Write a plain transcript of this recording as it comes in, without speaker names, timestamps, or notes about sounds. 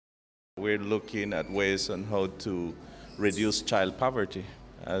We're looking at ways on how to reduce child poverty,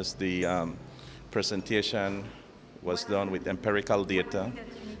 as the presentation was done with empirical data,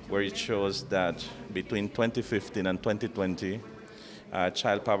 where it shows that between 2015 and 2020,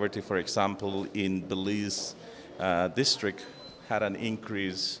 child poverty, for example, in Belize district had an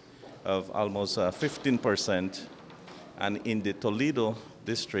increase of almost 15%, and in the Toledo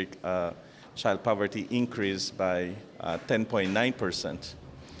district, child poverty increased by 10.9%.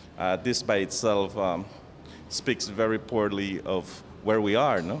 This by itself speaks very poorly of where we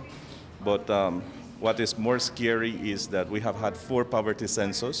are, no? But what is more scary is that we have had 4 poverty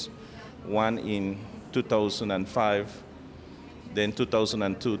censuses, one in 2005, then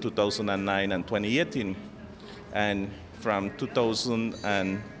 2002, 2009, and 2018. And from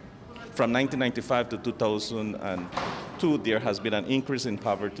 1995 to 2002, there has been an increase in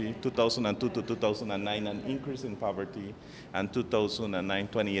poverty. 2002 to 2009, an increase in poverty. And 2009,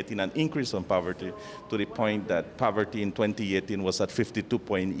 2018, an increase in poverty, to the point that poverty in 2018 was at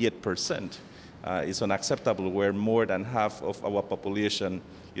 52.8%. It's unacceptable, where more than half of our population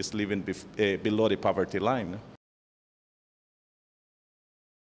is living below the poverty line.